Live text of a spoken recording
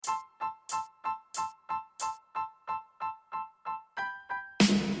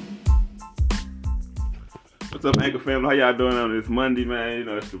What's up, Anchor family? How y'all doing on this Monday, man? You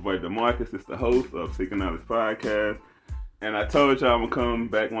know, it's your boy DeMarcus. It's the host of Seeking Knowledge Podcast. And I told y'all I'm going to come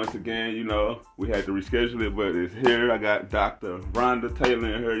back once again. You know, we had to reschedule it, but it's here. I got Dr. Rhonda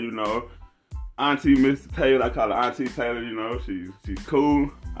Taylor in here, you know. Auntie Mr. Taylor. I call her Auntie Taylor, you know. She's cool.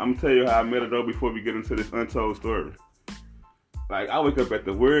 I'm going to tell you how I met her, though, before we get into this untold story. Like, I wake up at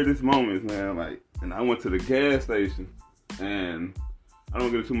the weirdest moments, man. Like, and I went to the gas station, and I don't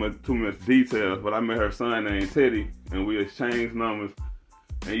get into too much details, but I met her son named Teddy, and we exchanged numbers,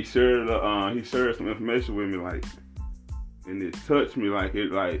 and he shared some information with me, like, and it touched me,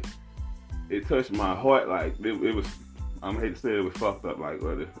 it touched my heart, like it was. I hate to say it was fucked up, like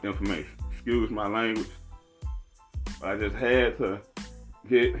the information. Excuse my language, but I just had to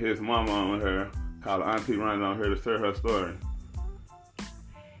get his mama on her, call her Auntie Rhonda on her to share her story.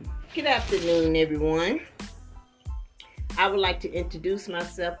 Good afternoon, everyone. I would like to introduce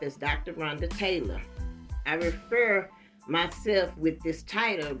myself as Dr. Rhonda Taylor. I refer myself with this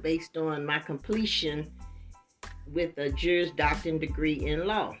title based on my completion with a Juris Doctorate degree in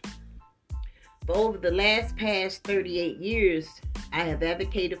law. For over the past 38 years, I have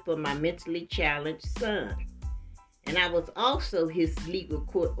advocated for my mentally challenged son. And I was also his legal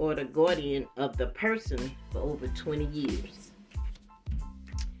court order guardian of the person for over 20 years.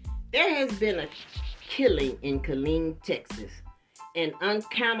 There has been a killing in Killeen, Texas. An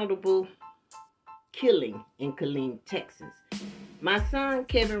uncountable killing in Killeen, Texas. My son,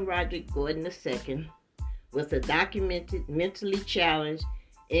 Kevin Roderick Gordon II, was a documented mentally challenged,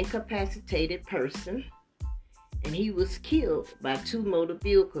 incapacitated person, and he was killed by two motor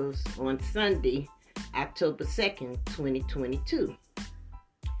vehicles on Sunday, October 2nd, 2022.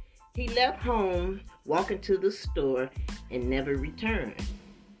 He left home, walking to the store, and never returned.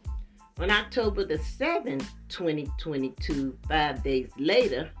 On October the 7th, 2022, 5 days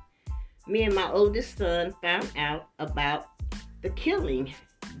later, me and my oldest son found out about the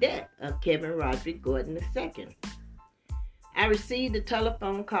death of Kevin Roderick Gordon II. I received a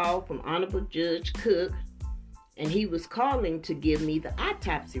telephone call from Honorable Judge Cook, and he was calling to give me the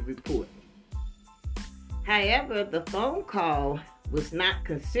autopsy report. However, the phone call was not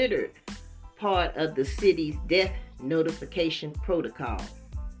considered part of the city's death notification protocol.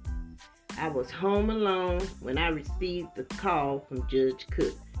 I was home alone when I received the call from Judge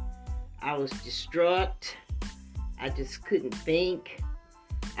Cook. I was distraught. I just couldn't think.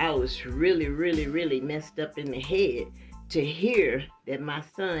 I was really messed up in the head to hear that my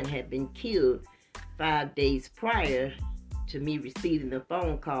son had been killed 5 days prior to me receiving the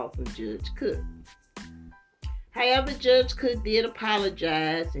phone call from Judge Cook. However, Judge Cook did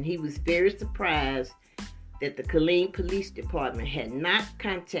apologize, and he was very surprised that the Killeen Police Department had not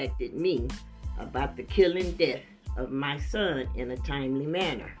contacted me about the killing death of my son in a timely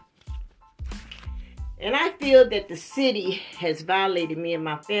manner. And I feel that the city has violated me and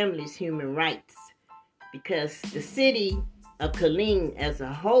my family's human rights, because the city of Killeen as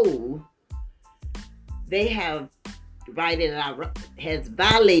a whole, they has violated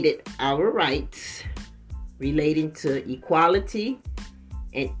our rights relating to equality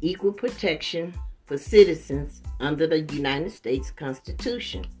and equal protection for citizens under the United States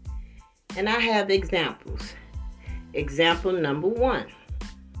Constitution. And I have examples. Example number one.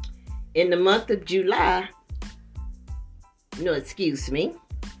 In the month of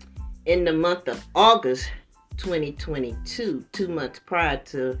in the month of August 2022, 2 months prior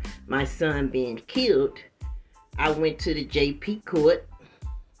to my son being killed, I went to the JP court,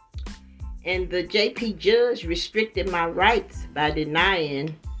 and the JP judge restricted my rights by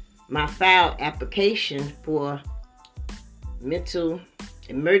denying my filed application for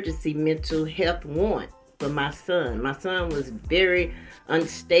emergency mental health warrant for my son. My son was very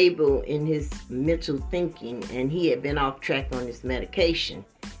unstable in his mental thinking, and he had been off track on his medication.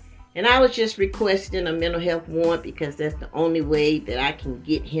 And I was just requesting a mental health warrant because that's the only way that I can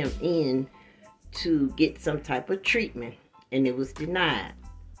get him in to get some type of treatment, and it was denied.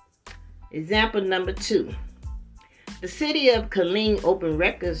 Example number two. The City of Killeen Open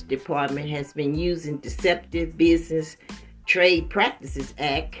Records Department has been using Deceptive Business Trade Practices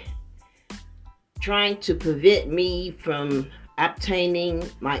Act, trying to prevent me from obtaining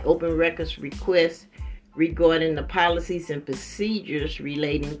my open records request regarding the policies and procedures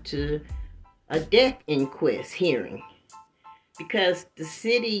relating to a death inquest hearing. Because the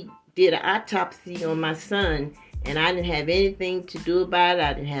city did an autopsy on my son, and I didn't have anything to do about it.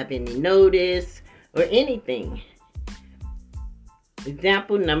 I didn't have any notice or anything.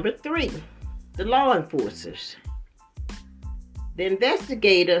 Example number three, the law enforcers. The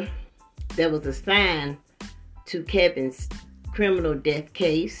investigator that was assigned to Kevin's criminal death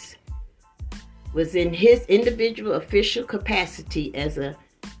case was in his individual official capacity as a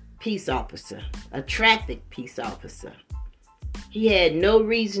peace officer, a traffic peace officer. He had no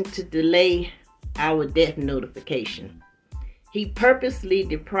reason to delay our death notification. He purposely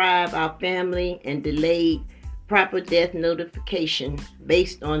deprived our family and delayed proper death notification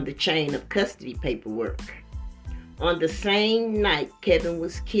based on the chain of custody paperwork. On the same night Kevin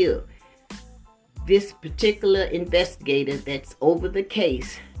was killed, this particular investigator that's over the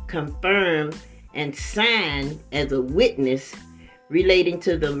case confirmed and signed as a witness relating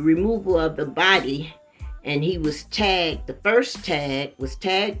to the removal of the body, and he was tagged. The first tag was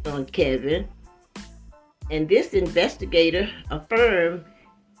tagged on Kevin, and this investigator affirmed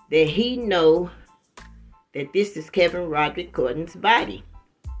that he know that this is Kevin Roderick Gordon's body.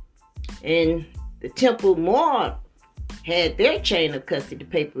 And the Temple Morgue had their chain of custody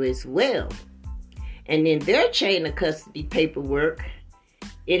paper as well. And in their chain of custody paperwork,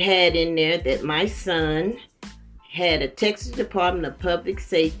 it had in there that my son had a Texas Department of Public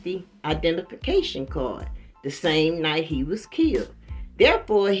Safety identification card the same night he was killed.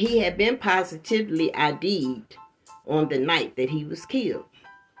 Therefore, he had been positively ID'd on the night that he was killed.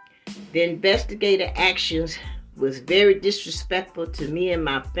 The investigator actions was very disrespectful to me and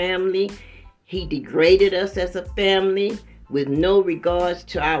my family. He degraded us as a family with no regards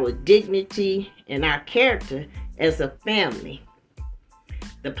to our dignity and our character as a family.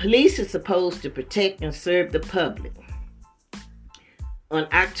 The police is supposed to protect and serve the public. On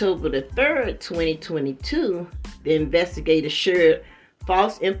October the 3rd, 2022, the investigator shared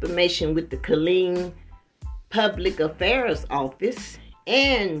false information with the Killeen Public Affairs Office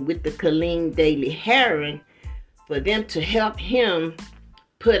and with the Killeen Daily Herald for them to help him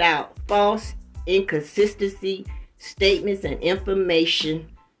put out false, inconsistency statements and information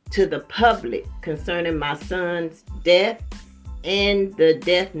to the public concerning my son's death and the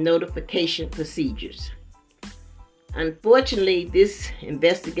death notification procedures. Unfortunately, this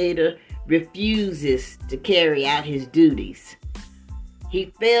investigator refuses to carry out his duties.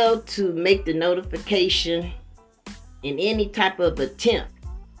 He failed to make the notification in any type of attempt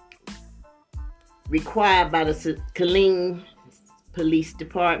required by the Killeen Police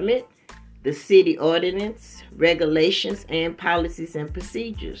Department, the city ordinance, regulations, and policies and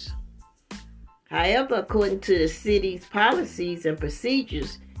procedures. However, according to the city's policies and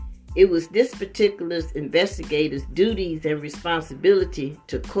procedures, it was this particular investigator's duties and responsibility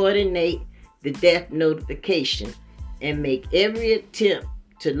to coordinate the death notification and make every attempt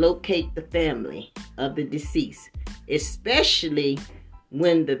to locate the family of the deceased, especially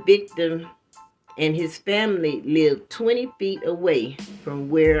when the victim and his family lived 20 feet away from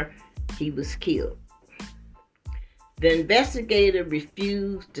where he was killed. The investigator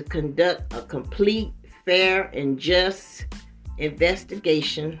refused to conduct a complete, fair, and just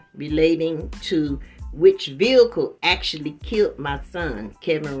investigation relating to which vehicle actually killed my son,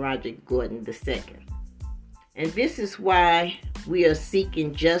 Kevin Roderick Gordon II. And this is why we are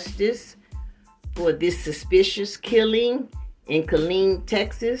seeking justice for this suspicious killing in Killeen,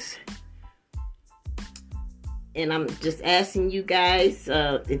 Texas. And I'm just asking you guys,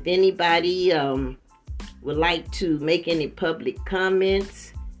 if anybody would like to make any public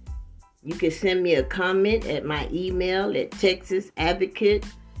comments, you can send me a comment at my email at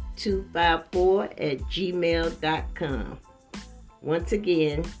texasadvocate254@gmail.com. Once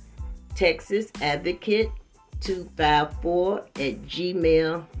again,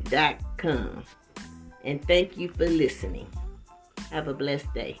 texasadvocate254@gmail.com. And thank you for listening. Have a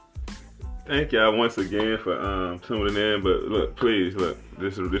blessed day. Thank y'all once again for tuning in. But look, please, look,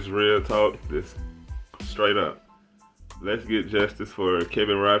 this is real talk. This straight up. Let's get justice for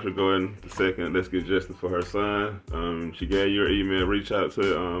Kevin Roderick Gordon II. Let's get justice for her son. She gave you her email. Reach out to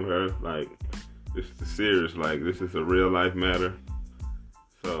her. Like, this is serious. Like, this is a real life matter.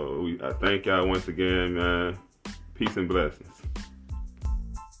 So I thank y'all once again, man. Peace and blessings.